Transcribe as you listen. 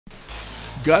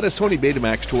Got a Sony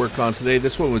Betamax to work on today.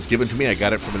 This one was given to me. I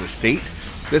got it from an estate.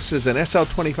 This is an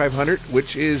SL2500,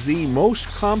 which is the most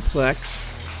complex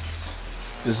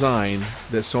design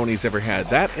that Sony's ever had.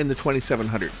 That and the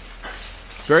 2700.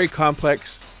 Very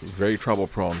complex, very trouble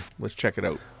prone. Let's check it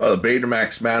out. Well, the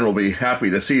Betamax man will be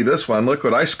happy to see this one. Look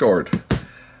what I scored.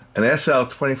 An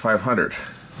SL2500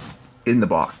 in the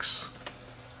box.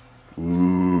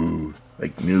 Ooh,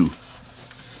 like new.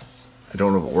 I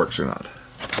don't know if it works or not.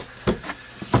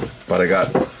 But I got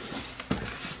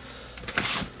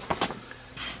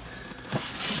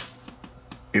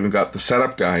even got the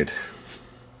setup guide.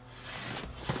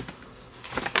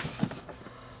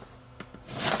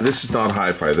 This is not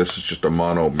hi-fi, this is just a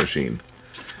mono machine,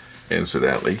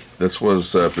 incidentally. This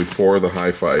was before the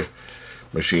hi-fi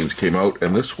machines came out,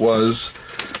 and this was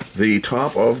the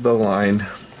top of the line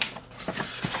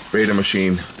beta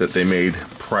machine that they made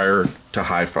prior to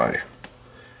hi-fi.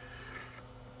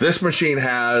 This machine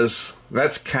has,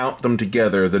 let's count them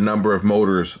together, the number of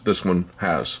motors this one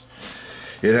has.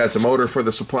 It has a motor for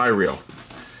the supply reel.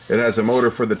 It has a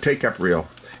motor for the take-up reel.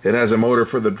 It has a motor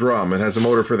for the drum. It has a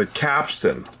motor for the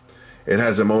capstan. It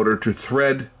has a motor to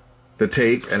thread the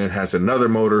tape, and it has another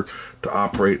motor to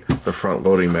operate the front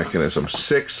loading mechanism.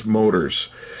 6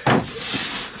 motors.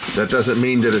 That doesn't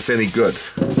mean that it's any good.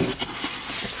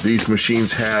 These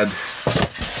machines had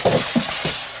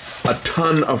a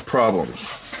ton of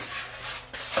problems.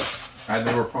 And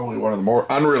they were probably one of the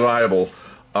more unreliable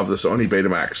of the Sony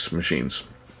Betamax machines.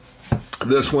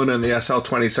 This one and the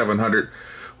SL2700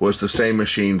 was the same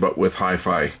machine but with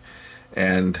hi-fi.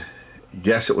 And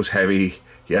yes, it was heavy.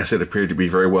 Yes, it appeared to be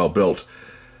very well built.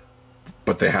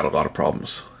 But they had a lot of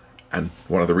problems. And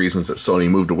one of the reasons that Sony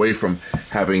moved away from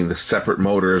having the separate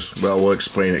motors, well, we'll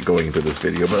explain it going into this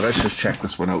video. But let's just check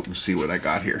this one out and see what I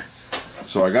got here.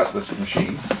 So I got this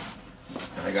machine.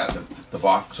 And I got the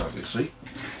box, obviously.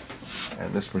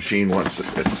 And this machine, once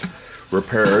it's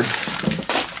repaired,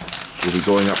 will be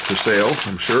going up for sale,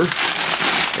 I'm sure.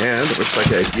 And it looks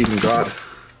like I even got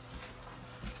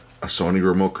a Sony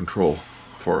remote control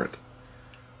for it.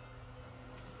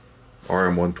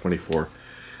 RM124.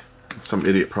 Some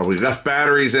idiot probably left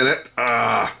batteries in it.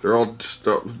 They're all just,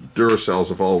 Duracells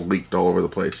have all leaked all over the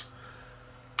place.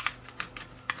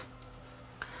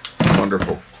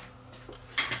 Wonderful.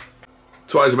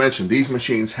 So as I mentioned, these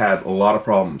machines had a lot of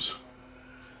problems.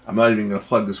 I'm not even going to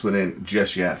plug this one in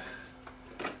just yet.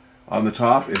 On the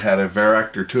top, it had a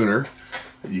Varactor tuner.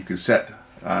 You could set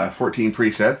 14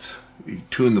 presets. You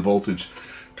tune the voltage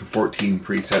to 14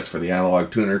 presets for the analog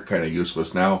tuner. Kind of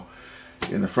useless now.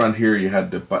 In the front here, you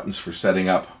had the buttons for setting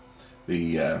up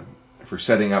the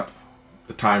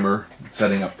timer,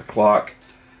 setting up the clock,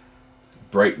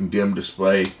 bright and dim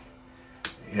display.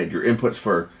 You had your inputs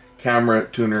for camera,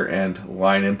 tuner, and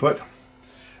line input.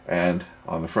 And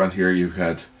on the front here, you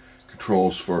had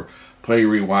controls for play,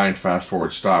 rewind, fast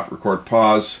forward, stop, record,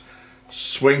 pause,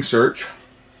 swing search,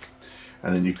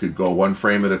 and then you could go 1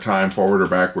 frame at a time, forward or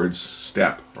backwards,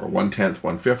 step, or 1/10,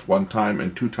 1/5, 1 time,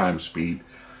 and 2 times speed.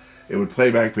 It would play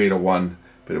back beta 1,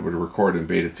 but it would record in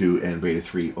beta 2 and beta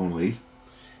 3 only,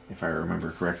 if I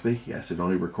remember correctly. Yes, it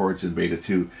only records in beta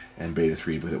 2 and beta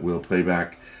 3, but it will play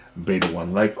back beta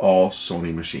 1 like all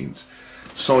Sony machines.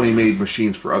 Sony made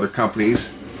machines for other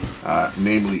companies,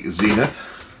 namely Zenith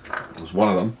was one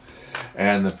of them,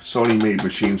 and the Sony made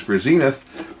machines for Zenith.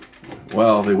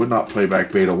 Well, they would not play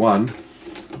back beta 1.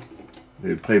 They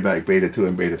would play back beta 2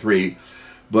 and beta 3,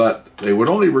 but they would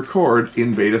only record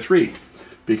in beta 3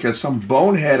 because some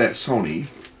bonehead at Sony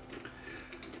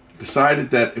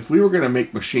decided that if we were going to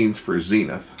make machines for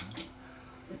Zenith,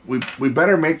 we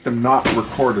better make them not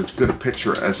record as good a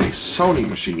picture as a Sony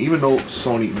machine. Even though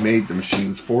Sony made the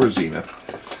machines for Zenith,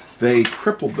 they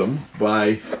crippled them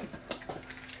by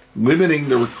limiting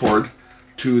the record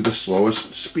to the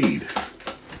slowest speed,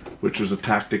 which was a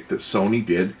tactic that Sony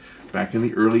did back in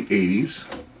the early 80s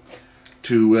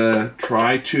to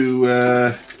try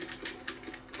to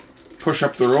push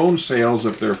up their own sales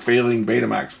of their failing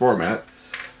Betamax format,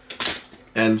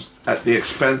 and at the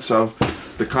expense of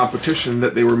the competition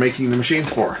that they were making the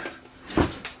machines for.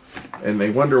 And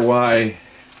they wonder why,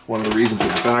 one of the reasons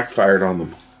it backfired on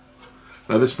them.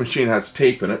 Now this machine has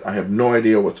tape in it. I have no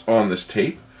idea what's on this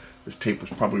tape. This tape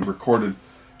was probably recorded,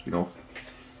 you know,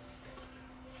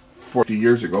 40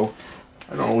 years ago.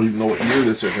 I don't even know what year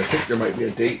this is. I think there might be a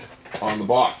date on the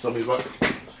box. Let me look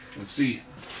and see.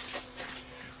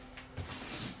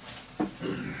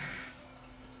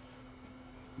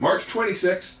 March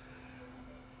 26th,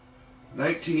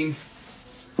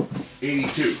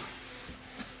 1982.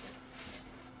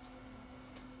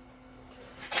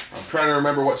 I'm trying to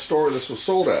remember what store this was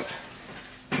sold at,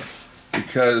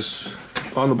 because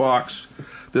on the box,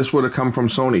 this would have come from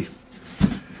Sony.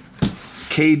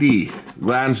 KD,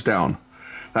 Lansdowne.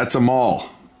 That's a mall,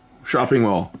 shopping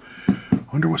mall. I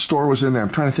wonder what store was in there. I'm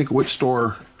trying to think of which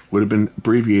store would have been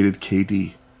abbreviated KD.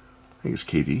 I think it's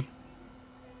KD.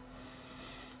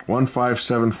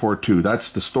 15742.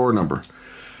 That's the store number.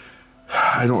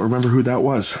 I don't remember who that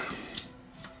was,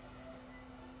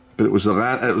 but it was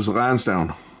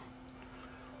Lansdowne,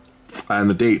 and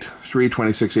the date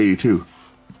 3/26/82.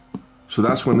 So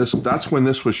that's when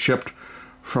this was shipped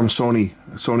from Sony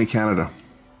Canada.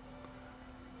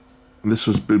 And this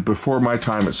was before my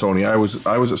time at Sony. I was at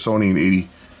Sony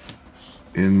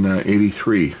in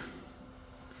 83.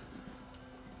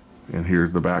 And here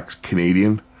the back's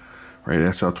Canadian, right?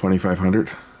 SL2500.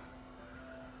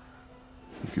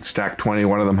 You could stack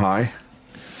 21 of them high,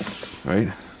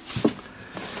 right?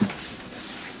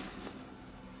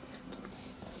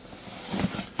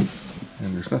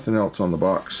 And there's nothing else on the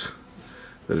box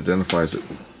that identifies it.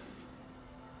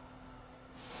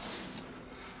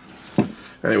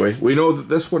 Anyway, we know that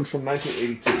this one's from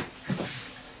 1982.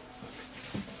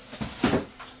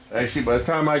 I see. By the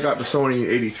time I got to Sony in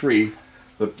 '83,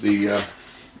 the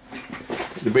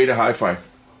Beta Hi-Fi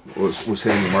was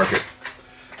hitting the market.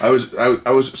 I was at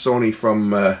Sony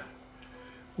from when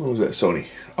was that? Sony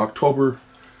October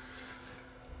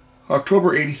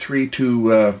 '83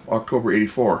 to October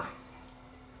 '84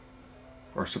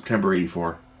 or September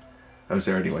 '84. I was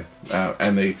there anyway.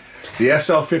 And the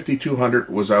SL5200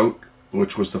 was out,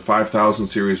 which was the 5000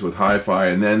 series with Hi-Fi,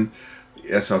 and then the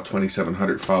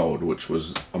SL2700 followed, which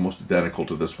was almost identical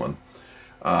to this one.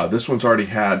 This one's already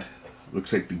had,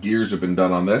 looks like the gears have been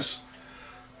done on this,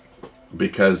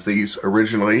 because these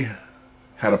originally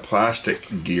had a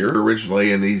plastic gear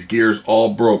originally, and these gears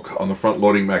all broke on the front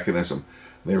loading mechanism.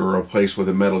 They were replaced with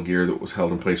a metal gear that was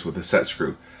held in place with a set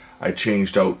screw. I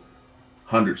changed out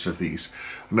hundreds of these.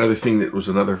 Another thing that was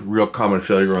another real common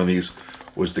failure on these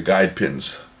was the guide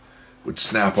pins would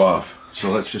snap off. So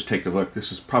let's just take a look. This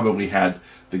has probably had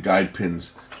the guide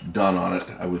pins done on it,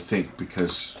 I would think,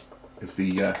 because if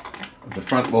the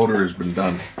front loader has been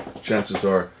done, chances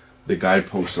are the guide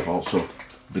posts have also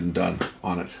been done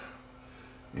on it.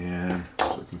 And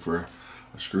looking for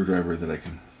a screwdriver that I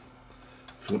can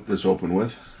flip this open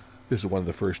with. This is one of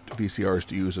the first VCRs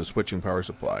to use a switching power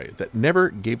supply that never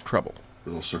gave trouble.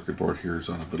 Little circuit board here is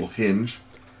on a little hinge.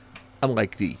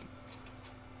 Unlike the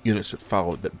units that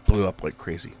followed that blew up like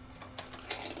crazy.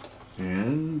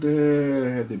 And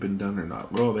have they been done or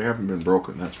not? Well, they haven't been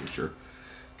broken, that's for sure.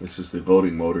 This is the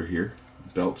loading motor here.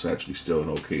 Belt's actually still in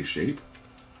okay shape.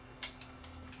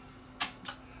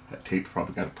 That tape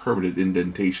probably got a permanent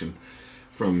indentation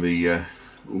from the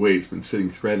way it's been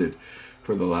sitting threaded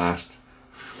for the last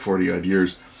 40 odd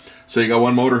years. So you got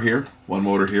one motor here, one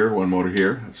motor here, one motor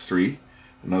here. That's 3.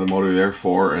 Another motor there,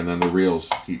 4, and then the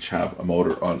reels each have a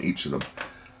motor on each of them.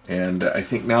 And I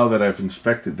think now that I've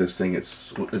inspected this thing,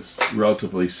 it's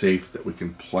relatively safe that we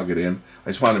can plug it in.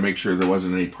 I just wanted to make sure there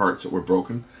wasn't any parts that were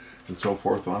broken and so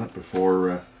forth on it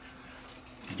before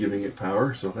giving it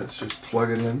power. So let's just plug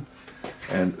it in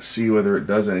and see whether it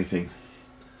does anything.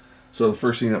 So the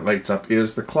first thing that lights up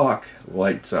is the clock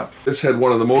lights up. This had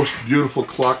one of the most beautiful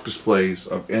clock displays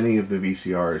of any of the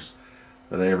VCRs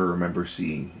that I ever remember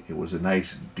seeing. It was a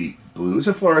nice deep blue. It was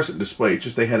a fluorescent display, it's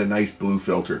just they had a nice blue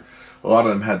filter. A lot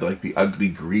of them had like the ugly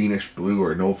greenish blue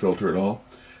or no filter at all.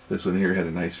 This one here had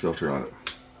a nice filter on it.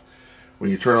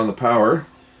 When you turn on the power,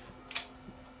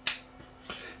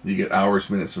 you get hours,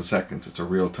 minutes, and seconds. It's a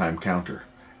real-time counter.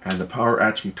 And the power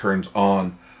actually turns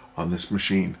on this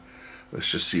machine.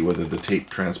 Let's just see whether the tape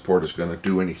transport is going to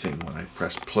do anything when I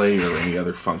press play or any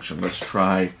other function. Let's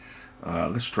try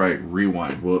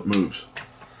rewind. Well, it moves.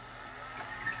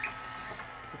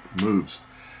 It moves.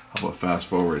 How about fast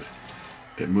forward?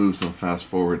 It moves on fast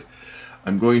forward.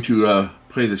 I'm going to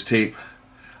play this tape.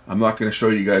 I'm not going to show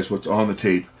you guys what's on the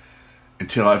tape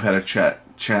until I've had a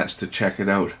chance to check it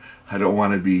out. I don't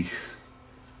want to be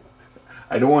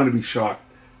shocked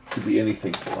to be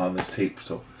anything on this tape.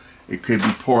 So it could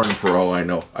be porn for all I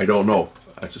know. I don't know.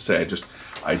 As I say,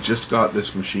 I just got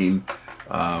this machine.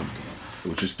 It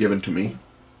was just given to me,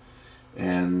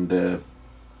 and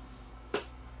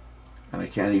I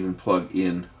can't even plug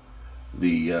in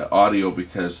the audio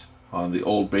because on the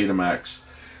old Betamax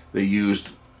they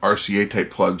used RCA type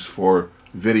plugs for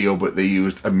video, but they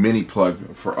used a mini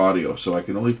plug for audio, so I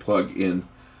can only plug in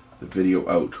the video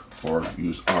out or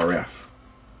use RF.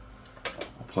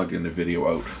 I'll plug in the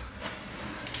video out,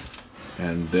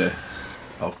 and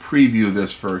I'll preview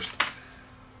this first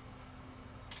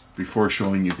before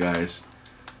showing you guys.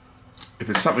 If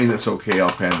it's something that's okay,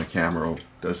 I'll pan the camera.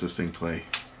 Does this thing play?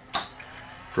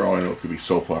 For all I know, it could be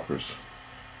soap operas.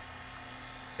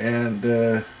 And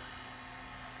that's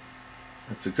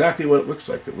exactly what it looks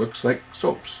like. It looks like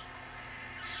soaps.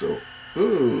 So,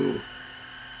 ooh,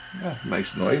 yeah,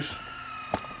 nice noise.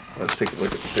 Let's take a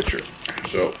look at the picture.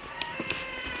 So,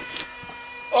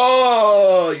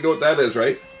 oh, you know what that is,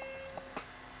 right?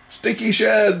 Sticky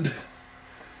shed.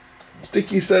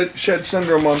 Sticky shed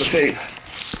syndrome on the tape.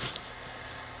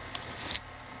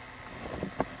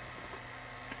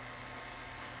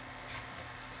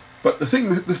 But the thing,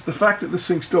 the fact that this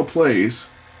thing still plays,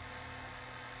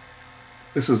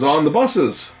 this is on the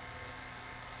buses.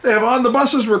 They have on the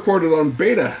buses recorded on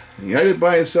Beta, United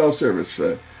Buy and Sell Service.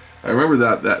 I remember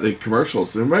that the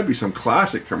commercials. There might be some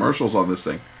classic commercials on this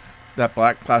thing. That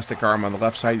black plastic arm on the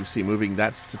left side you see moving,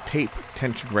 that's the tape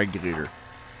tension regulator.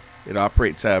 It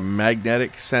operates a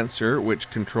magnetic sensor which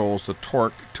controls the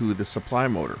torque to the supply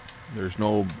motor. There's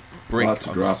no brake. Lots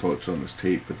of dropouts on this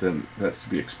tape, but then that's to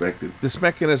be expected. This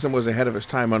mechanism was ahead of its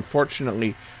time.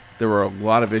 Unfortunately, there were a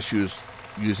lot of issues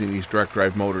using these direct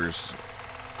drive motors,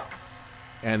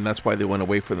 and that's why they went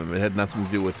away from them. It had nothing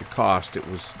to do with the cost. It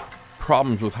was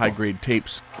problems with high-grade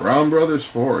tapes. Brown Brothers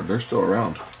Ford, they're still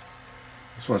around.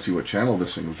 Just want to see what channel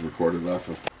this thing was recorded off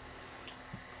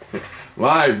of.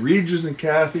 Live, Regis and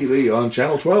Kathy Lee on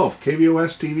channel 12,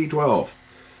 KVOS TV 12.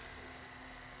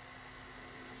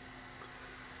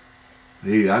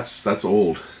 Hey, that's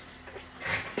old.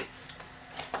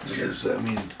 Because, I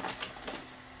mean,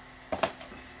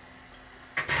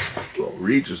 well,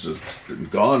 Regis has been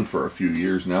gone for a few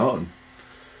years now, and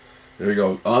there we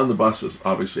go. On the buses,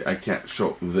 obviously, I can't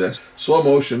show this. Slow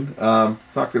motion, not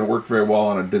going to work very well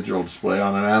on a digital display.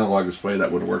 On an analog display,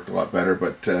 that would have worked a lot better,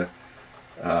 but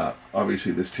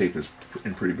obviously this tape is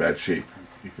in pretty bad shape.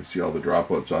 You can see all the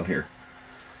dropouts on here.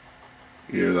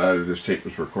 Either that or this tape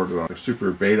was recorded on a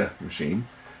Super Beta machine,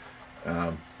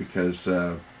 because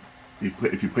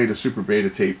if you played a Super Beta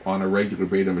tape on a regular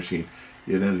Beta machine,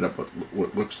 it ended up with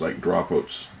what looks like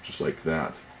dropouts, just like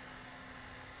that.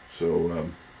 So,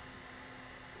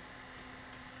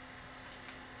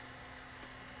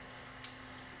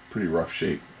 pretty rough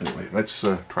shape. Anyway, let's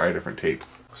try a different tape.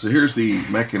 So here's the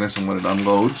mechanism when it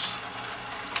unloads.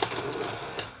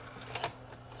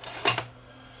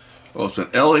 Well, it's an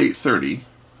L830.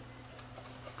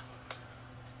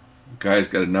 Guy's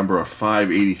got a number of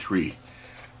 583.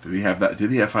 Did he have that? Did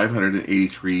he have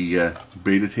 583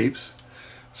 Beta tapes?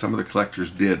 Some of the collectors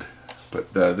did,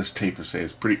 but this tape, I say,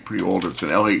 is pretty old. It's an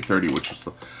L830, which is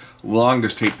the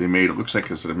longest tape they made. It looks like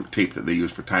it's a tape that they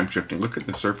use for time shifting. Look at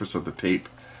the surface of the tape.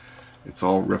 It's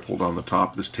all rippled on the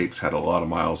top. This tape's had a lot of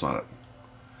miles on it,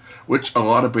 which a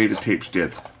lot of Beta tapes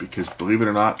did, because believe it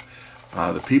or not,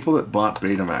 the people that bought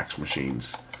Betamax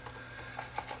machines,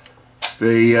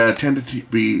 they tended to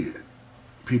be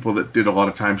people that did a lot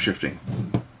of time shifting,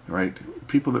 right?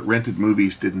 People that rented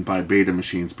movies didn't buy Beta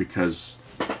machines because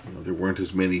there weren't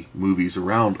as many movies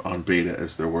around on Beta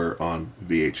as there were on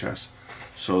VHS.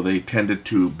 So they tended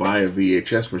to buy a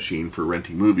VHS machine for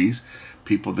renting movies.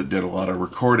 People that did a lot of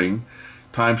recording,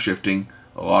 time shifting,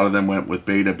 a lot of them went with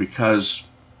Beta because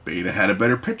Beta had a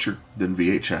better picture than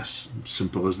VHS.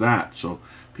 Simple as that. So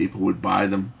people would buy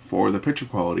them for the picture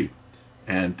quality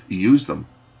and use them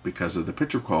because of the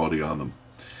picture quality on them.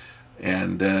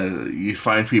 And you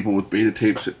find people with Beta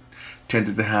tapes that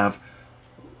tended to have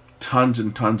tons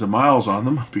and tons of miles on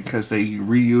them because they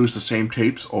reuse the same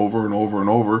tapes over and over and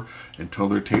over until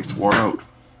their tapes wore out.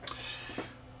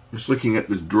 I'm just looking at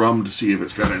this drum to see if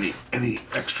it's got any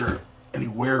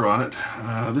wear on it.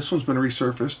 This one's been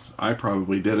resurfaced. I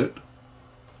probably did it.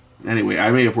 Anyway,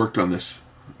 I may have worked on this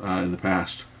in the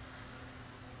past.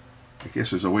 I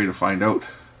guess there's a way to find out.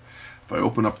 If I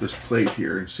open up this plate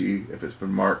here and see if it's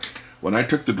been marked. When I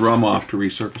took the drum off to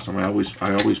resurface them,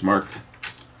 I always marked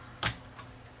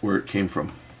where it came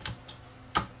from.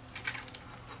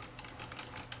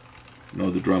 No,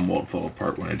 the drum won't fall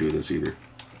apart when I do this either.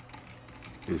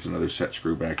 There's another set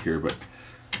screw back here, but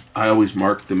I always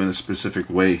mark them in a specific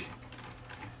way.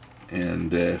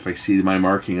 And if I see my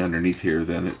marking underneath here,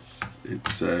 then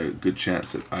it's a good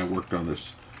chance that I worked on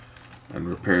this and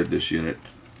repaired this unit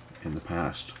in the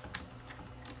past.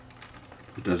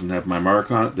 If it doesn't have my mark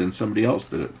on it, then somebody else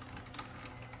did it.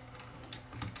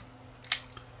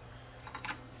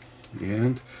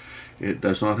 And it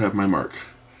does not have my mark,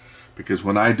 because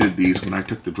when I did these, when I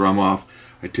took the drum off,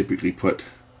 I typically put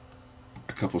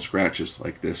a couple scratches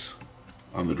like this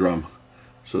on the drum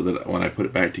so that when I put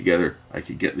it back together, I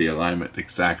could get the alignment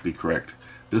exactly correct.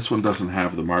 This one doesn't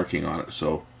have the marking on it,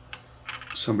 so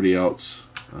somebody else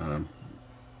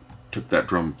took that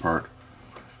drum apart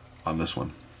on this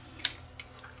one.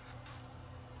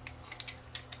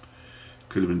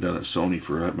 Could have been done at Sony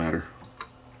for that matter.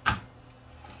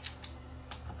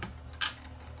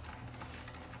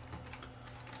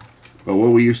 But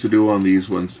what we used to do on these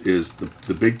ones is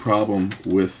the big problem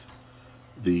with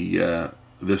the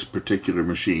this particular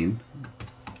machine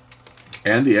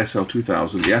and the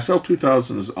SL2000. The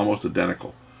SL2000 is almost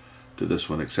identical to this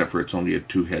one, except for it's only a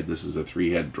 2-head. This is a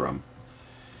 3-head drum.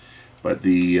 But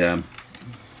the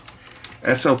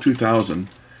SL2000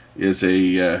 is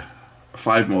a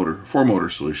 4-motor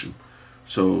solution.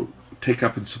 So take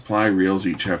up and supply reels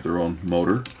each have their own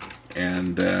motor,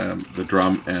 and the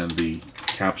drum and the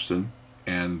capstan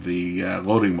and the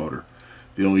loading motor.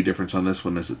 The only difference on this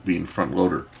one is it being front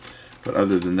loader, but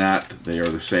other than that they are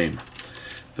the same.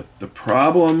 The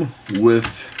problem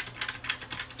with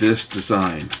this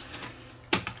design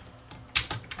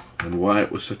and why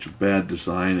it was such a bad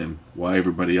design and why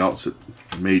everybody else that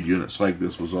made units like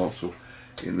this was also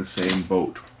in the same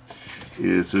boat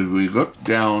is if we look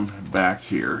down back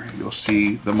here, you'll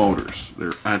see the motors.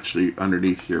 They're actually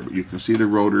underneath here, but you can see the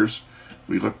rotors. If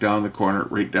we look down the corner,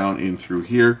 right down in through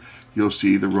here, you'll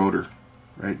see the rotor,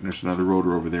 right? And there's another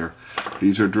rotor over there.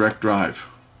 These are direct drive.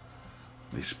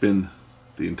 They spin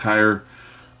the entire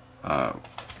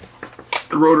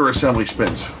rotor assembly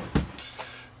spins.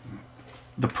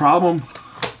 The problem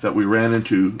that we ran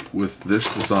into with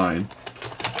this design,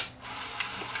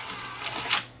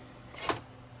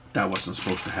 that wasn't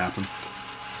supposed to happen.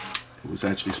 It was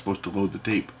actually supposed to load the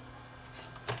tape.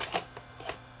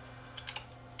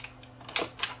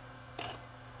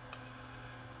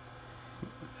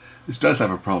 This does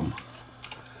have a problem.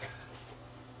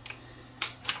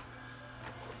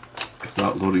 It's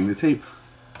not loading the tape.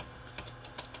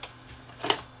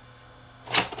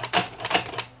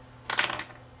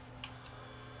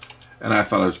 And I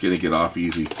thought I was going to get off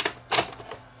easy.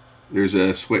 There's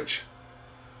a switch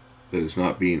that is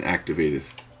not being activated.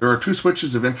 There are 2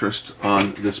 switches of interest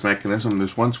on this mechanism.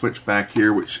 There's one switch back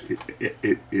here which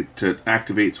it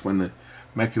activates when the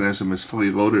mechanism is fully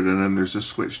loaded, and then there's a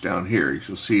switch down here.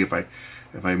 You'll see if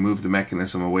I move the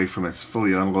mechanism away from its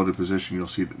fully unloaded position, you'll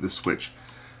see that this switch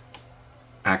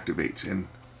activates, and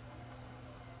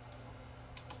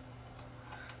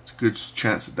it's a good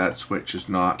chance that that switch is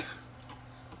not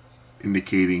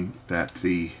indicating that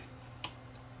the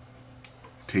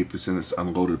tape is in its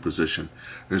unloaded position.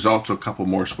 There's also a couple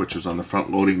more switches on the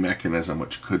front loading mechanism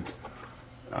which could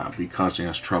be causing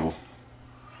us trouble.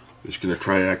 Just going to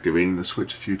try activating the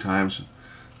switch a few times and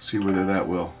see whether that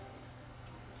will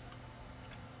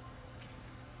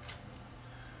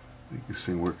make this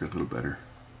thing work a little better.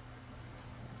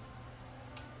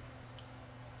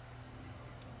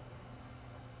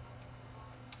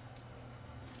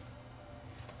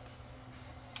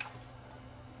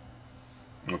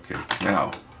 Okay,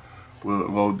 now will it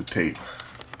load the tape?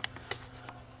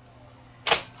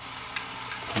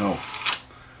 No,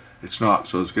 it's not.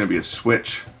 So it's going to be a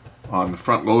switch on the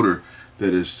front loader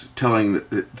that is telling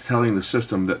the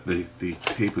system that the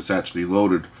tape is actually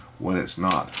loaded when it's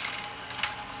not.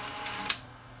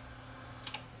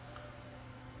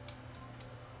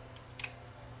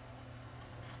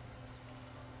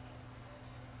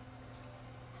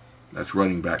 That's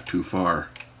running back too far.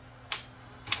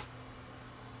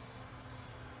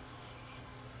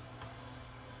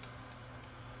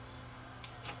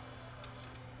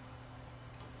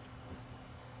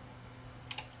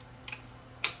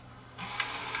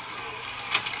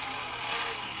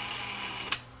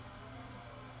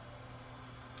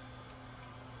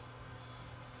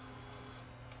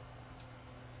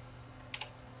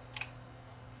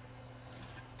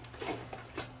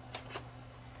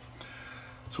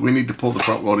 So we need to pull the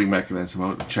front loading mechanism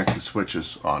out and check the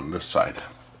switches on this side.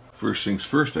 First things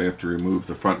first, I have to remove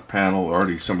the front panel.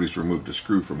 Already somebody's removed a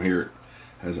screw from here.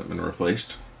 It hasn't been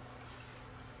replaced.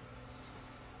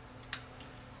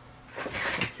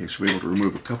 Okay, so we're able to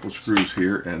remove a couple screws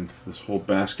here, and this whole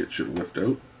basket should lift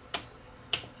out.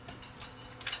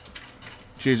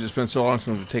 Geez, it's been so long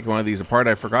since I've taken one of these apart,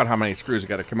 I forgot how many screws I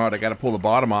got to come out. I got to pull the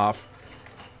bottom off,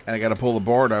 and I got to pull the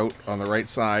board out on the right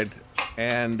side.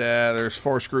 And there's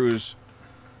 4 screws,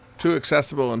 2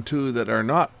 accessible and 2 that are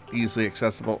not easily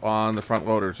accessible on the front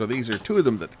loader. So these are 2 of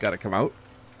them that got to come out,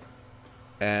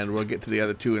 and we'll get to the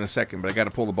other 2 in a second, but I got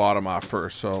to pull the bottom off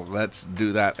first. So let's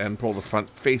do that and pull the front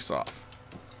face off.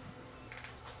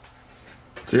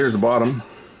 So here's the bottom.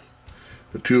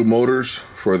 The 2 motors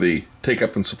for the take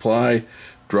up and supply,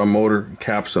 drum motor and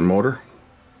capstan motor.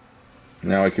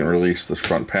 Now I can release this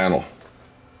front panel.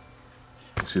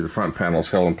 See, the front panel is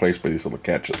held in place by these little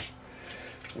catches.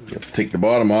 You have to take the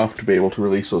bottom off to be able to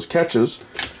release those catches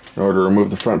in order to remove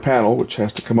the front panel, which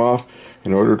has to come off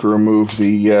in order to remove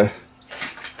the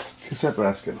cassette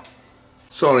basket.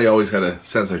 Sony always had a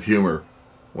sense of humor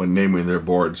when naming their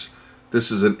boards. This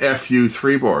is an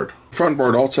FU3 board. Front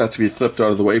board also has to be flipped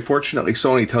out of the way. Fortunately,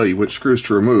 Sony tell you which screws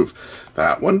to remove.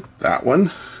 That one,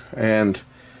 and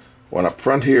one up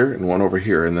front here and one over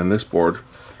here. And then this board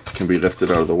can be lifted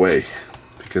out of the way,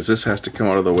 because this has to come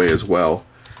out of the way as well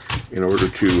in order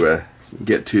to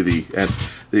get to the... And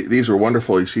these are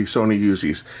wonderful. You see Sony use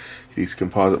these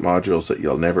composite modules that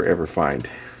you'll never ever find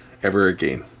ever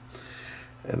again.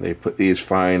 And they put these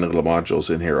fine little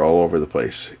modules in here all over the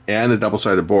place. And a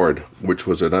double-sided board, which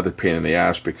was another pain in the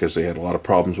ass because they had a lot of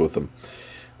problems with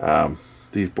them.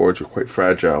 These boards were quite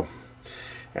fragile.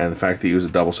 And the fact that you use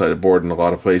a double-sided board in a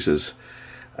lot of places,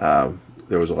 there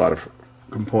was a lot of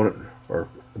component or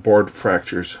board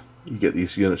fractures. You get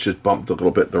these units just bumped a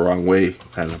little bit the wrong way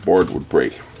and the board would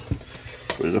break.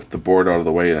 We lift the board out of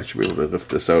the way, and I should be able to lift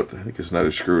this out. I think there's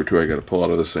another screw or two I got to pull out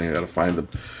of this thing. I got to find them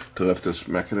to lift this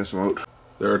mechanism out.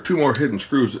 There are two more hidden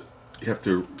screws that you have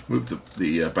to move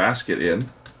the basket in,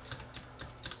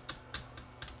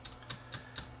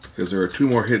 because there are two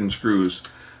more hidden screws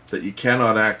that you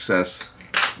cannot access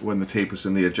when the tape is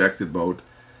in the ejected mode.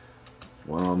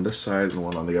 One on this side and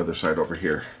one on the other side over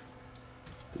here.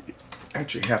 You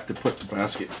actually have to put the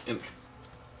basket in,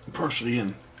 partially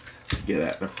in, to get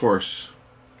at. And of course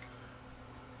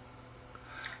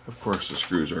the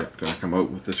screws aren't going to come out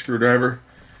with the screwdriver.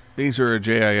 These are a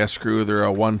JIS screw. They're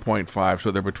a 1.5, so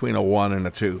they're between a 1 and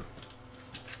a 2.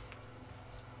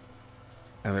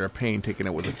 And they're a pain taking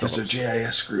it with the Phillips. Because they're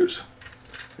JIS screws.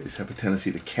 They just have a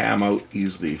tendency to cam out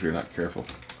easily if you're not careful.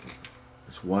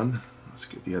 There's one. Let's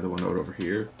get the other one out over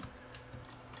here.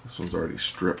 This one's already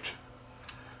stripped,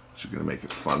 which is going to make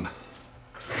it fun.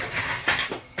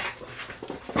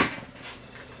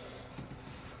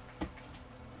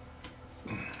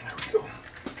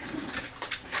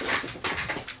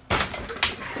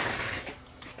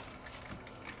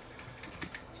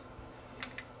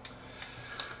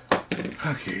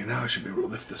 Okay, now I should be able to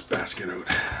lift this basket out.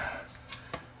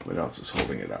 What else is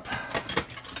holding it up?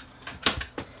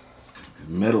 There's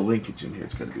metal linkage in here.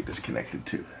 It's got to be disconnected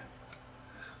too.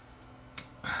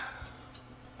 There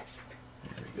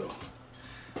we go.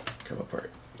 Come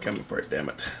apart. Come apart, damn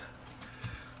it.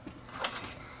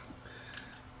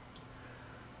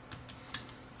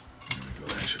 There we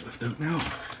go. That should lift out now.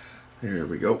 There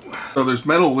we go. So there's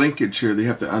metal linkage here. They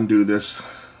have to undo this.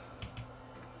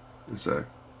 It's a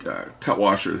cut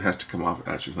washer that has to come off.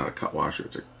 Actually, it's not a cut washer,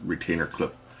 it's a retainer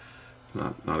clip.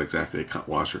 Not exactly a cut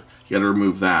washer. You got to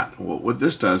remove that. Well, what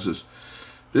this does is,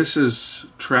 this is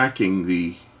tracking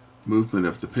the movement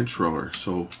of the pinch roller.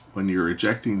 So when you're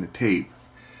ejecting the tape,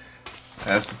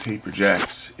 as the tape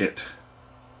ejects, it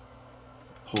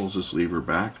pulls this lever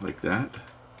back like that,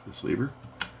 this lever,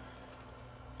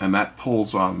 and that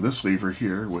pulls on this lever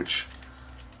here, which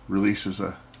releases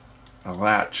a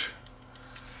latch.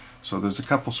 So there's a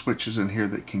couple switches in here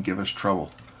that can give us trouble,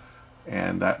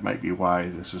 and that might be why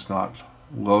this is not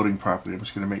loading properly. I'm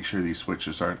just going to make sure these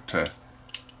switches aren't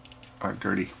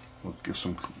dirty. We'll give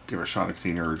a shot of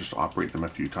cleaner, or just operate them a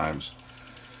few times,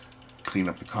 clean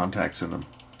up the contacts in them.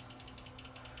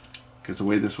 Because the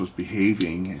way this was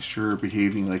behaving, it's sure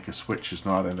behaving like a switch is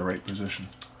not in the right position.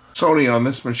 Sony on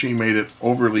this machine made it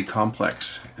overly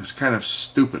complex. It's kind of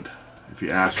stupid, if you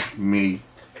ask me.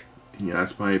 You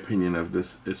ask my opinion of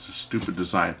this. It's a stupid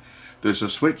design. There's a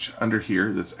switch under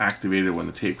here that's activated when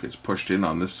the tape gets pushed in.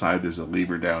 On this side there's a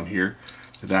lever down here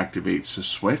that activates the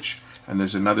switch, and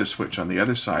there's another switch on the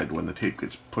other side when the tape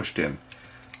gets pushed in.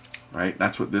 Right?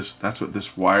 That's what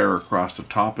this wire across the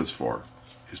top is for,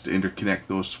 is to interconnect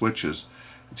those switches.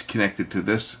 It's connected to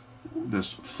this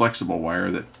flexible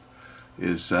wire that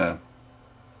is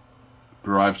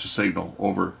derives the signal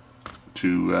over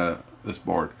to this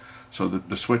board. So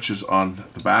the switch is on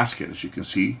the basket, as you can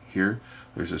see here.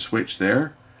 There's a switch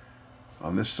there.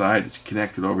 On this side, it's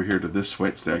connected over here to this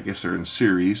switch. I guess they're in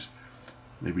series.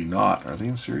 Maybe not. Are they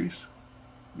in series?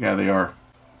 Yeah, they are.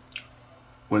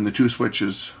 When the two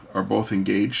switches are both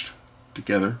engaged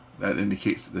together, that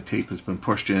indicates that the tape has been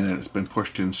pushed in, and it's been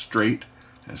pushed in straight,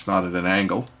 and it's not at an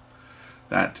angle.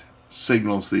 That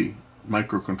signals the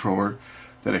microcontroller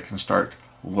that it can start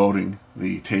loading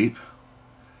the tape.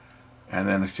 And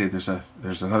then I say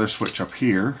there's another switch up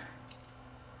here,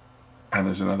 and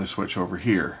there's another switch over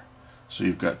here. So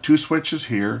you've got two switches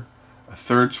here, a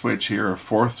third switch here, a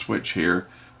fourth switch here,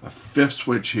 a fifth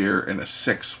switch here, and a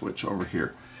sixth switch over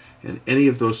here. And any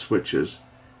of those switches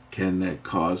can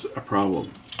cause a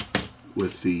problem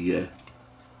with the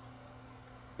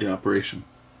operation.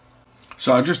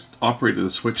 So I just operated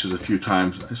the switches a few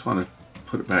times. I just want to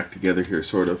put it back together here,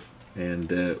 sort of.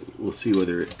 and we'll see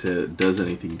whether it does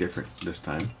anything different this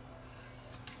time.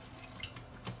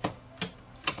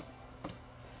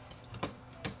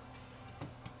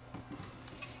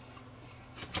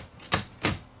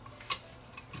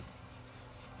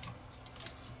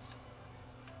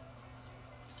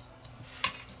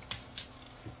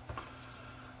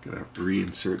 Gonna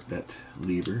reinsert that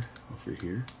lever over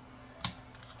here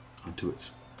onto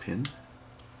its pin.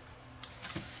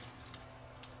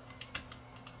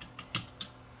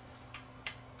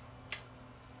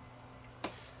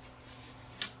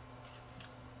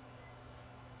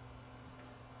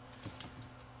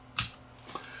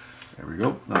 There we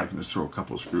go. Now I can just throw a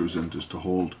couple of screws in just to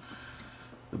hold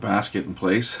the basket in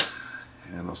place,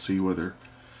 and I'll see whether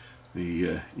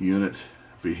the unit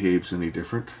behaves any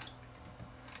different.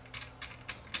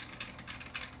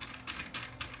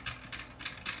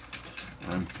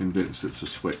 I'm convinced it's a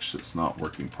switch that's not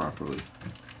working properly,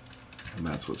 and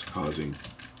that's what's causing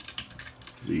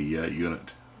the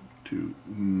unit to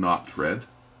not thread.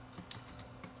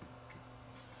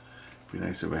 It'd be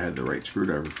nice if I had the right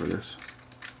screwdriver for this.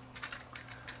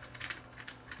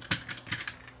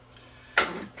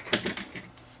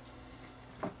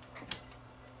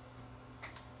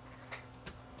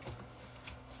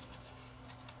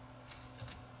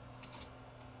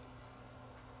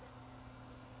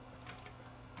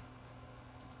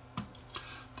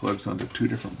 Plugs onto two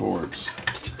different boards.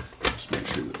 Just make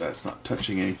sure that that's not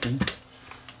touching anything.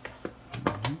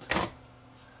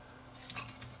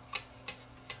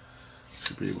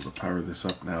 Should be able to power this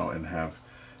up now and have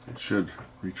it should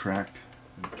retract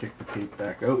and kick the tape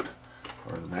back out,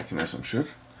 or the mechanism should.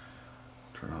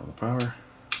 Turn on the power.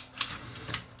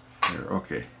 There,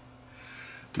 okay.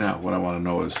 Now what I want to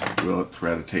know is, will it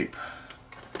thread a tape?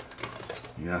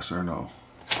 Yes or no?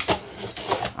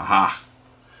 Aha!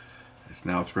 It's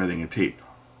now threading a tape.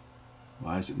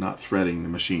 Why is it not threading the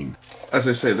machine? As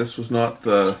I say, this was not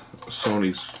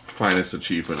Sony's finest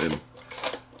achievement in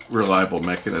reliable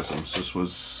mechanisms. This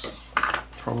was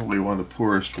probably one of the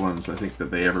poorest ones I think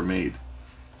that they ever made.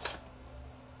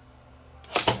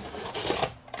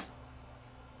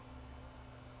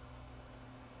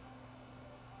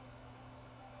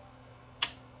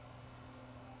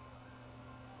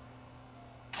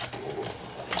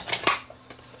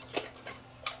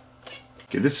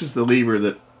 Okay, this is the lever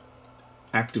that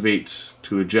activates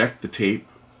to eject the tape.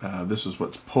 This is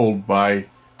what's pulled by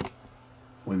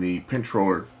when the pinch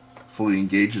roller fully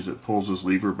engages. It pulls this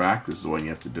lever back. This is the one you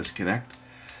have to disconnect.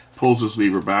 Pulls this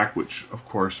lever back, which of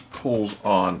course pulls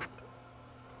on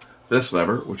this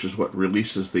lever, which is what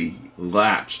releases the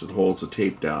latch that holds the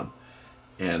tape down.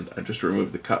 And I just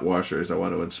removed the cut washer as I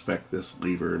want to inspect this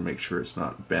lever and make sure it's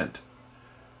not bent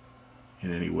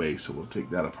in any way. So we'll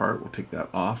take that apart. We'll take that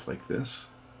off like this.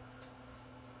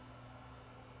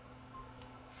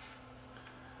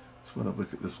 So I want to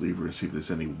look at this lever and see if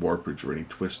there's any warpage or any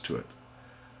twist to it,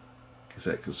 because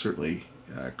that could certainly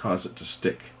cause it to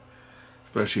stick,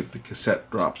 especially if the cassette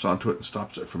drops onto it and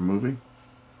stops it from moving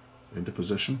into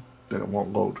position. Then it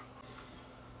won't load.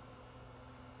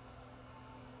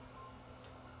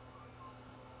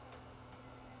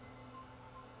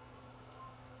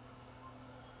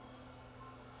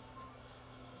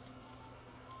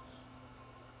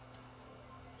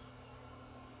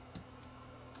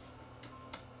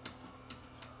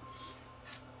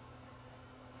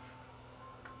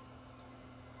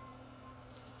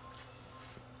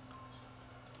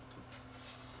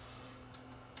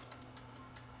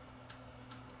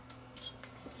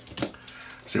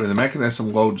 See, when the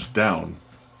mechanism loads down,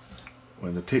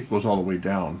 when the tape goes all the way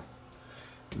down,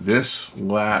 this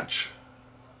latch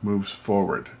moves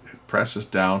forward. It presses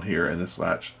down here and this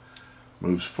latch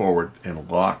moves forward and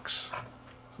locks.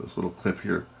 So this little clip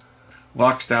here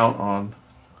locks down on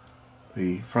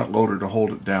the front loader to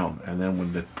hold it down. And then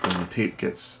when the tape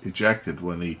gets ejected,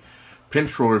 when the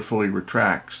pinch roller fully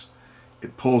retracts,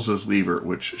 it pulls this lever,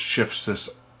 which shifts this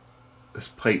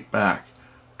plate back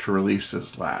to release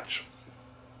this latch.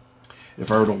 If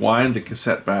I were to wind the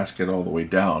cassette basket all the way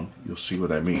down, you'll see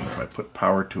what I mean. If I put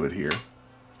power to it here,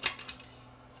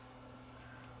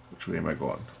 which way am I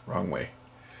going? Wrong way.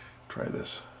 Try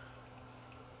this.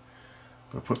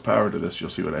 If I put power to this, you'll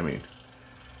see what I mean.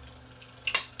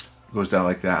 It goes down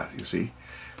like that, you see?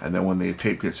 And then when the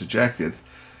tape gets ejected,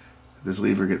 this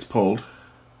lever gets pulled,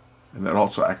 and that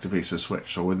also activates the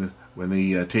switch. So when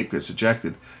the tape gets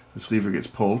ejected, this lever gets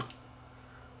pulled,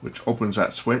 which opens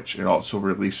that switch. It also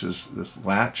releases this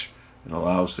latch and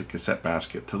allows the cassette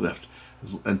basket to lift.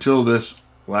 Until this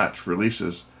latch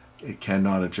releases, it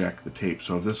cannot eject the tape.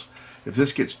 So if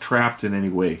this gets trapped in any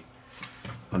way,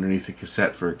 underneath the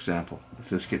cassette for example, if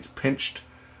this gets pinched,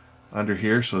 under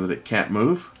here so that it can't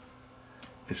move,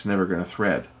 it's never going to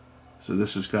thread. So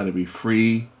this has got to be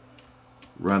free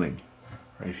running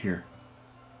right here.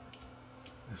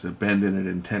 There's a bend in it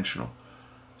intentional.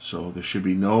 So there should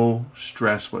be no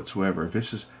stress whatsoever. If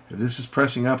this is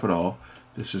pressing up at all,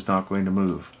 this is not going to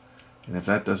move. And if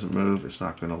that doesn't move, it's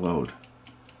not going to load.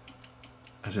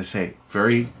 As I say,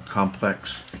 very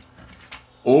complex,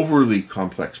 overly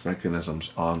complex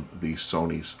mechanisms on these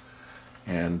Sonys.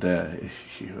 And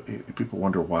people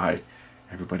wonder why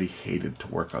everybody hated to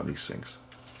work on these things.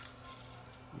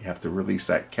 You have to release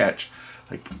that catch,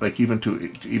 like even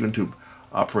to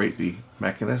operate the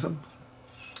mechanism.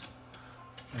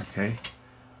 Okay,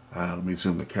 let me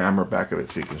zoom the camera back of it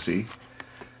so you can see.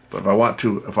 But if I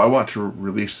want to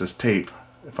release this tape,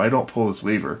 if I don't pull this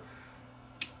lever,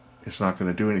 it's not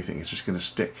going to do anything. It's just going to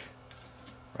stick.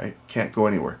 Right? Can't go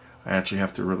anywhere. I actually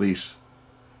have to release.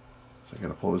 So I'm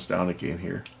going to pull this down again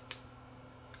here.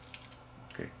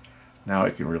 Okay, now I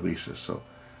can release this. So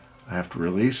I have to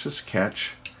release this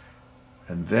catch,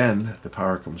 and then the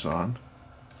power comes on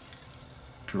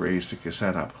to raise the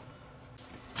cassette up.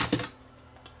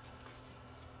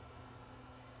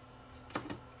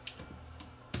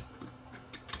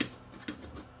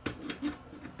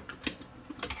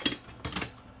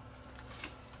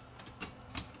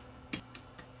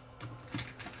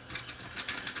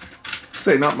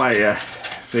 Say, not my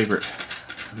favorite.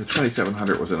 The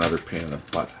 2700 was another pain in the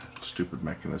butt, stupid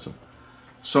mechanism.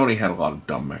 Sony had a lot of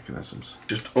dumb mechanisms,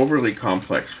 just overly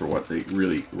complex for what they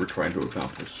really were trying to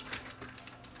accomplish.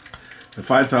 The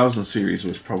 5000 series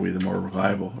was probably the more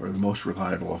reliable, or the most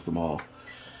reliable of them all.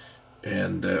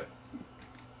 And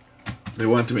they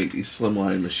wanted to make these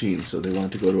slimline machines, so they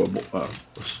wanted to go to a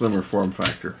slimmer form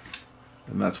factor.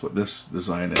 And that's what this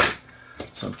design is.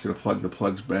 So I'm going to plug the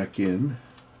plugs back in,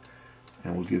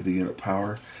 and we'll give the unit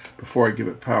power. Before I give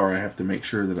it power, I have to make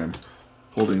sure that I'm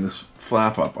holding this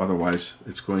flap up, otherwise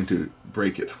it's going to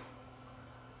break it.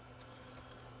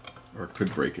 Or it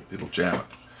could break it, it'll jam it.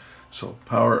 So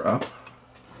power up.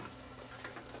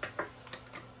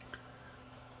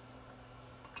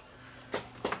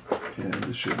 And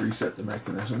this should reset the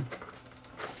mechanism.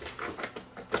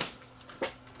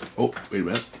 Oh, wait a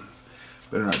minute.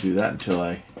 Better not do that until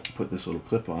I put this little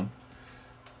clip on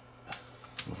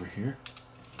over here.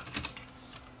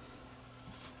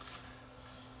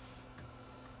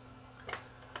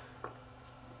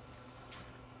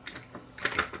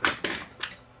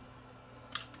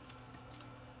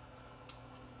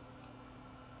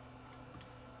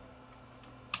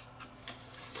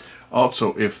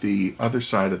 Also, if the other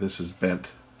side of this is bent,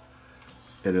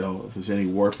 if there's any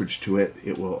warpage to it,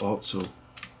 it will also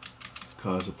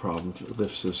cause a problem if it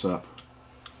lifts this up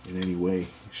in any way,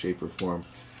 shape, or form,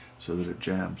 so that it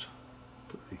jams.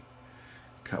 Put the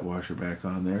cut washer back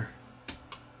on there.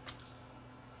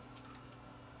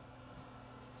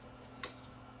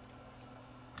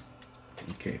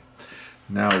 Okay,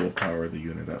 now we'll power the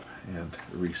unit up and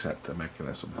reset the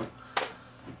mechanism.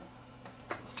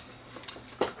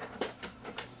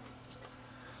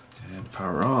 And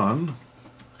power on,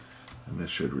 and this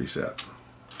should reset.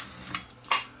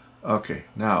 Okay,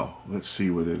 now let's see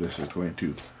whether this is going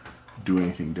to do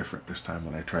anything different this time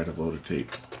when I try to load a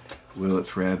tape. Will it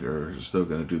thread, or is it still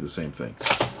going to do the same thing?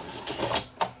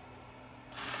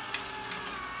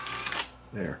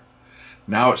 There.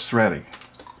 Now it's threading.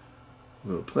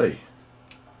 Will it play?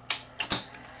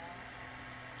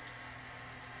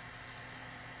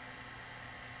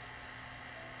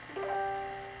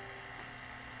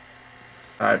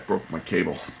 I broke my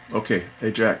cable. Okay,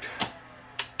 eject.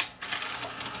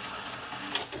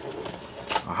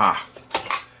 Aha.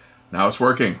 Now it's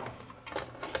working.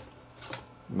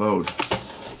 Load.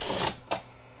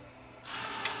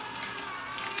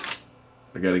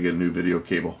 I gotta get a new video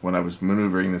cable. When I was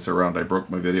maneuvering this around, I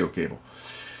broke my video cable.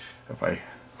 If I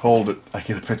hold it, I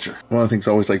get a picture. One of the things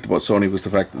I always liked about Sony was the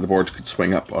fact that the boards could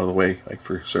swing up out of the way, like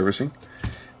for servicing.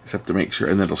 Just have to make sure,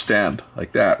 and then it'll stand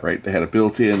like that, right? They had a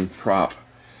built-in prop,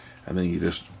 and then you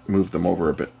just move them over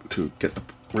a bit to get the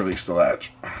release the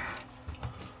latch.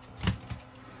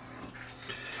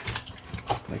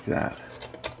 Like that.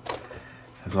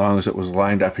 As long as it was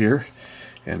lined up here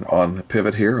and on the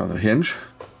pivot here on the hinge,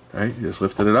 right? You just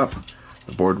lifted it up,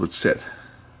 the board would sit,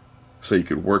 so you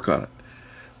could work on it.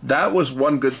 That was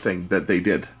one good thing that they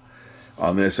did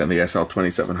on this and the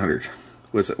SL2700.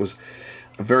 It was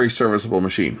a very serviceable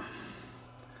machine,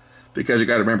 because you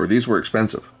got to remember, these were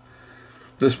expensive.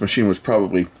 This machine was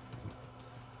probably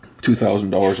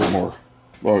 $2,000 or more.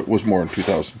 Well, it was more than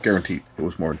 $2,000, guaranteed. It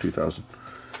was more than $2,000.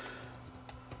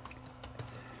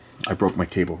 I broke my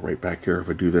cable right back here. If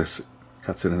I do this, it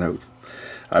cuts in and out.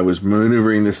 I was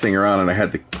maneuvering this thing around and I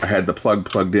had the plug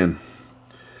plugged in.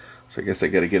 So I guess I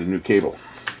got to get a new cable.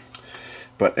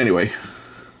 But anyway,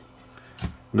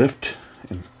 lift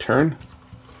and turn.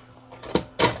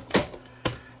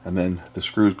 And then the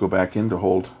screws go back in to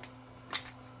hold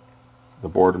the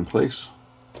board in place.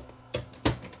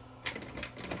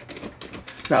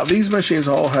 Now these machines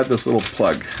all had this little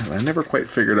plug, and I never quite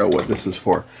figured out what this is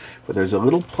for. But there's a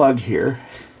little plug here.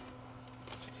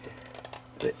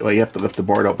 Well, you have to lift the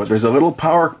board out, but there's a little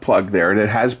power plug there, and it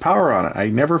has power on it. I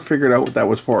never figured out what that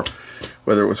was for.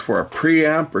 Whether it was for a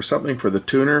preamp or something for the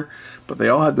tuner, but they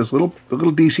all had this little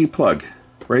DC plug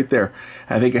right there.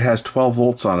 I think it has 12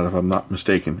 volts on it, if I'm not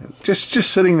mistaken. Just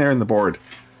sitting there in the board.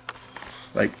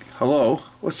 Like, hello,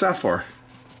 what's that for?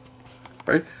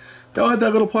 Right? They all had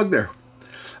that little plug there.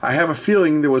 I have a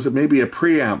feeling there was maybe a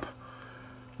preamp,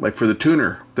 like for the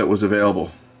tuner, that was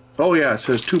available. Oh yeah, it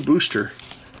says 2 booster.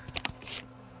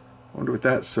 I wonder what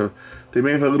that's. So they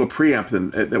may have a little preamp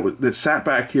that sat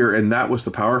back here, and that was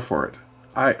the power for it.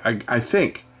 I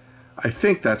think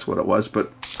that's what it was,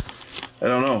 but I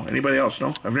don't know. Anybody else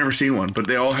know? I've never seen one, but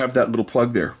they all have that little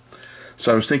plug there.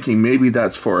 So I was thinking maybe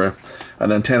that's for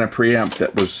an antenna preamp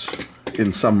that was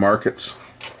in some markets.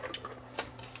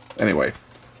 Anyway,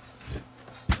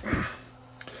 I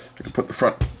can put the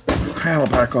front panel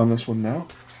back on this one now.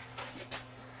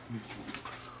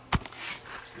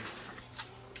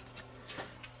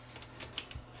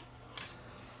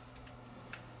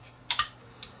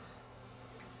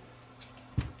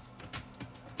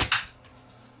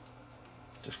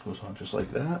 Just goes on just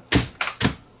like that.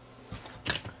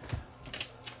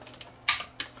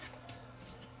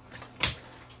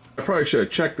 I probably should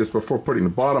have checked this before putting the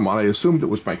bottom on. I assumed it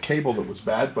was my cable that was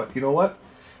bad, but you know what?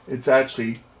 It's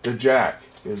actually the jack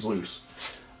is loose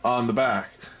on the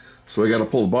back. So I got to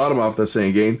pull the bottom off this thing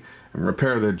again and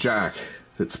repair the jack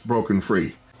that's broken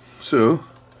free. So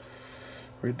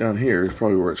right down here is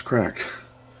probably where it's cracked.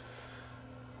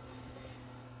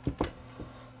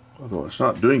 Although it's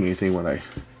not doing anything when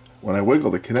I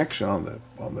wiggle the connection on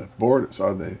the board, it's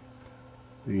on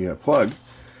the plug.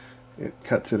 It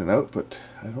cuts in and out, but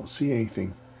I don't see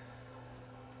anything.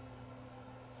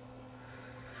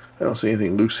 I don't see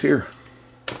anything loose here.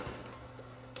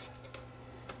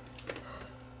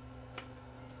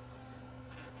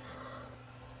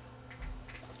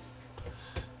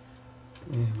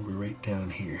 And we're right down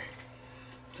here.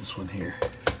 It's this one here.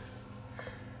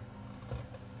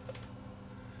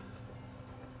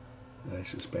 That I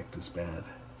suspect is bad.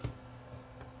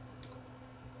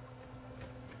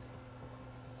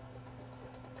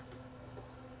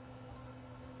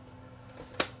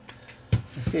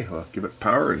 Okay, well, I'll give it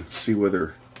power and see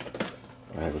whether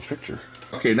I have a picture.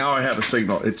 Okay, now I have a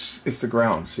signal. It's the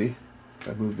ground, see?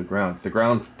 I moved the ground. The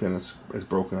ground pin is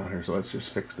broken on here, so let's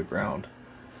just fix the ground.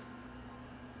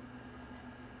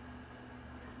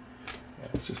 Yeah,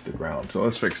 it's just the ground. So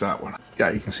let's fix that one. Yeah,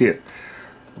 you can see it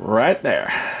right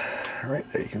there. Right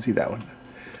there, you can see that one.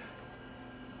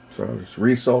 So I'll just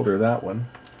resolder that one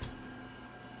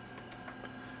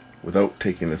without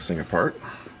taking this thing apart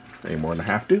any more than I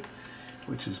have to,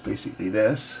 which is basically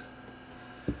this.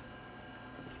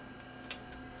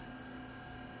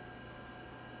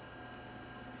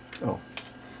 Oh,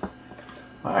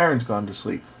 my iron's gone to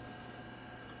sleep.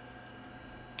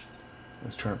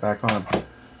 Let's turn it back on.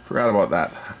 Forgot about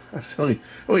that. That's the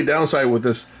only downside with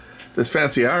this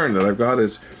fancy iron that I've got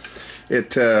is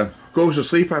it goes to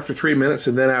sleep after 3 minutes,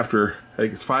 and then after, I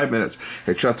think it's 5 minutes,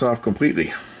 it shuts off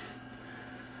completely.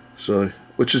 So,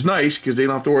 which is nice because they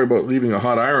don't have to worry about leaving a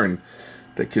hot iron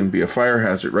that can be a fire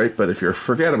hazard, right? But if you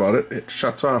forget about it, it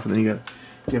shuts off, and then you gotta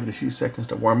give it a few seconds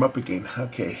to warm up again.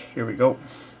 Okay, here we go.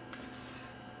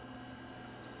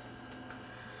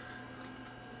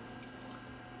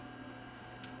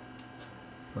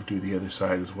 I'll do the other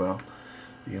side as well,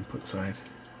 the input side.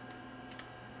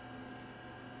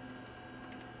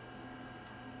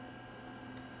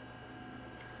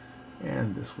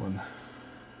 And this one,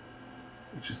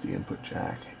 which is the input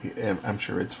jack. I'm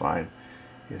sure it's fine.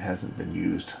 It hasn't been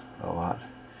used a lot.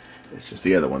 It's just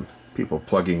the other one. People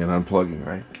plugging and unplugging,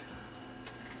 right?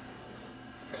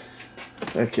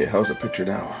 Okay, how's the picture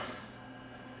now?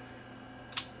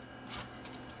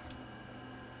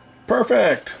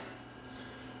 Perfect!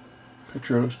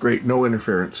 Picture looks great, no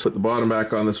interference. Put the bottom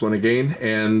back on this one again,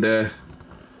 and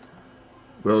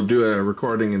we'll do a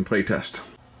recording and play test.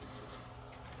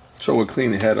 So we'll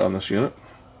clean the head on this unit.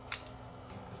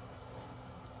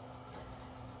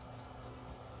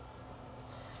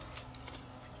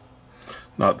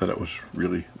 Not that it was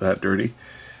really that dirty.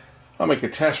 I'll make a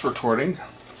test recording.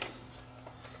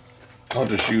 I'll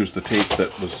just use the tape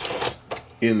that was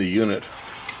in the unit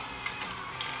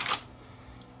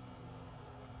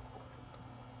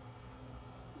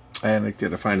And I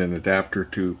gotta find an adapter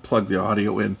to plug the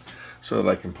audio in so that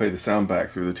I can play the sound back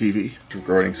through the TV.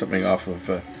 Recording something off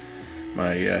of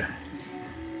my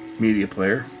media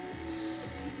player.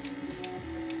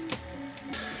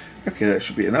 Okay, that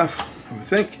should be enough, I would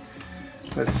think.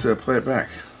 Let's play it back.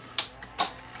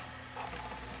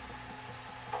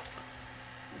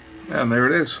 And there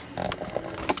it is.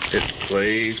 It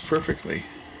plays perfectly.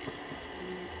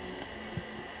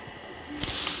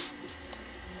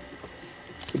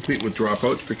 Complete with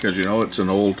dropouts because you know it's an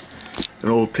old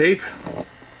tape.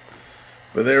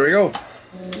 But there we go.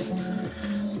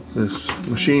 This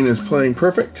machine is playing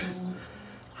perfect.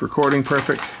 It's recording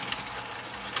perfect.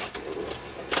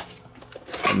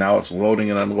 And now it's loading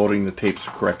and unloading the tapes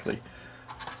correctly.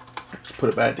 Let's put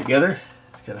it back together.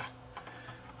 Let's get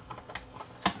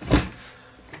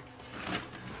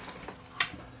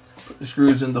put the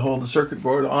screws in to hold the circuit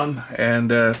board on and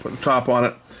put the top on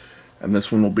it. And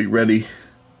this one will be ready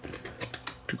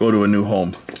to go to a new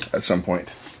home at some point.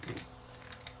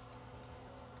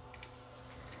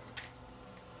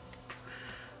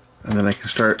 And then I can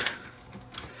start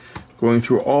going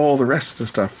through all the rest of the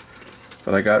stuff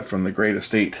that I got from the great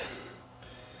estate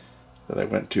that I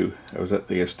went to. I was at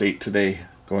the estate today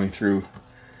going through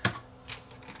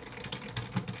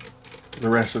the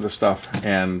rest of the stuff,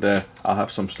 and I'll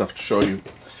have some stuff to show you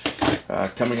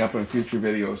coming up in future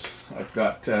videos. I've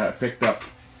got picked up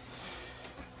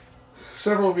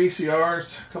several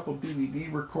VCRs, a couple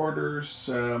DVD recorders,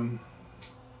 and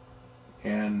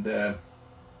an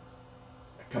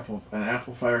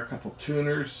amplifier, a couple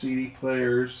tuners, CD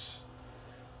players,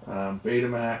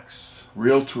 Betamax,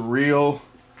 reel-to-reel.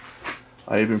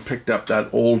 I even picked up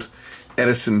that old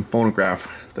Edison phonograph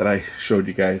that I showed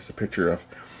you guys a picture of,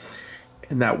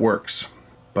 and that works.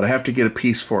 But I have to get a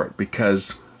piece for it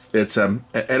because it's an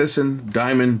Edison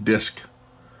diamond disc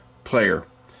player,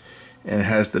 and it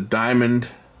has the diamond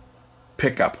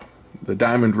pickup, the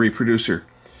diamond reproducer,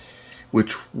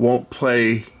 which won't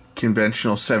play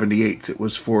conventional 78s. It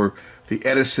was for the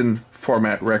Edison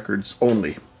format records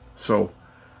only. So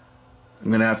I'm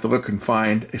going to have to look and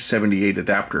find a 78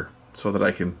 adapter so that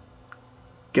I can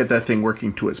get that thing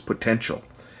working to its potential.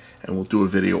 And we'll do a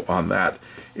video on that.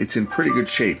 It's in pretty good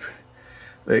shape.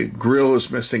 The grill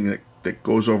is missing that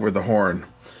goes over the horn.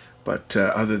 But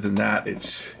other than that,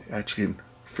 it's actually in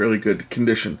fairly good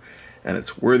condition. And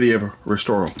it's worthy of a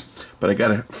restoral. But I got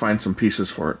to find some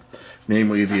pieces for it.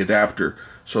 Namely the adapter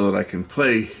so that I can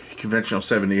play conventional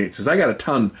 78s. Because I got a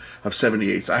ton of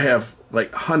 78s. I have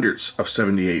like hundreds of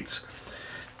 78s.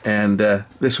 And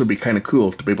this would be kind of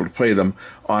cool to be able to play them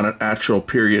on an actual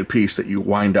period piece that you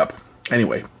wind up.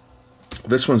 Anyway,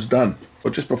 this one's done.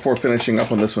 But just before finishing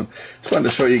up on this one, just wanted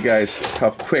to show you guys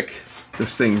how quick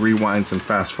this thing rewinds and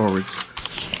fast forwards.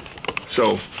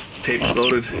 So, tape's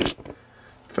loaded,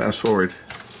 fast forward.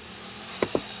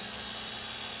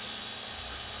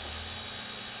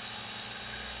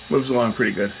 Moves along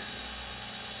pretty good.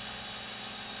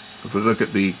 If we look at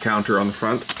the counter on the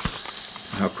front,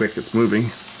 how quick it's moving.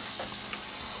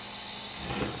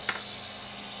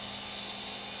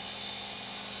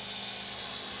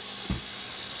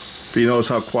 But you notice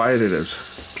how quiet it is.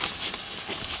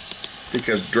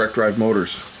 Because direct drive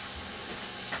motors.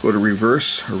 Go to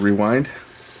reverse or rewind.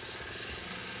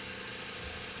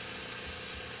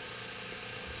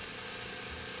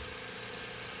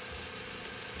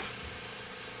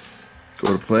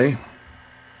 Go to play.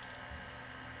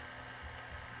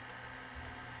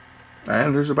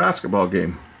 And there's a basketball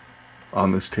game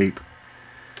on this tape.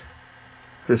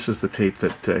 This is the tape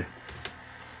that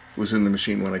was in the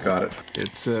machine when I got it.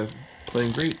 It's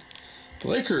playing great. The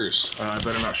Lakers. I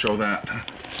better not show that.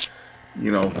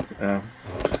 You know,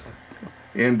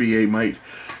 NBA might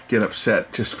get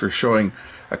upset just for showing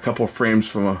a couple frames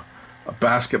from a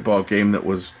basketball game that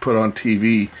was put on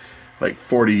TV like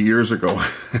 40 years ago.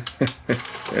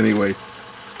 Anyway,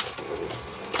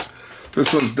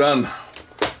 this one's done.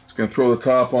 Just gonna throw the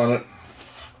top on it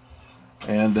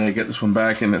and get this one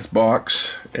back in its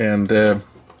box and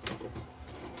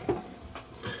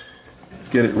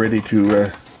get it ready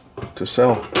to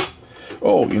sell.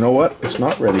 Oh, you know what? It's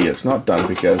not ready. It's not done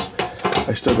because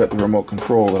I still got the remote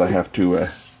control that I have to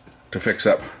fix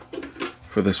up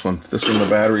for this one. This one, the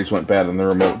batteries went bad in the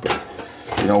remote, but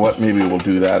you know what? Maybe we'll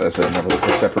do that as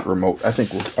a separate remote. I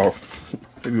think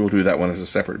maybe we'll do that one as a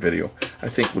separate video. I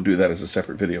think we'll do that as a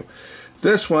separate video.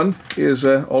 This one is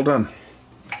all done.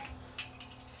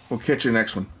 We'll catch you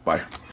next one. Bye.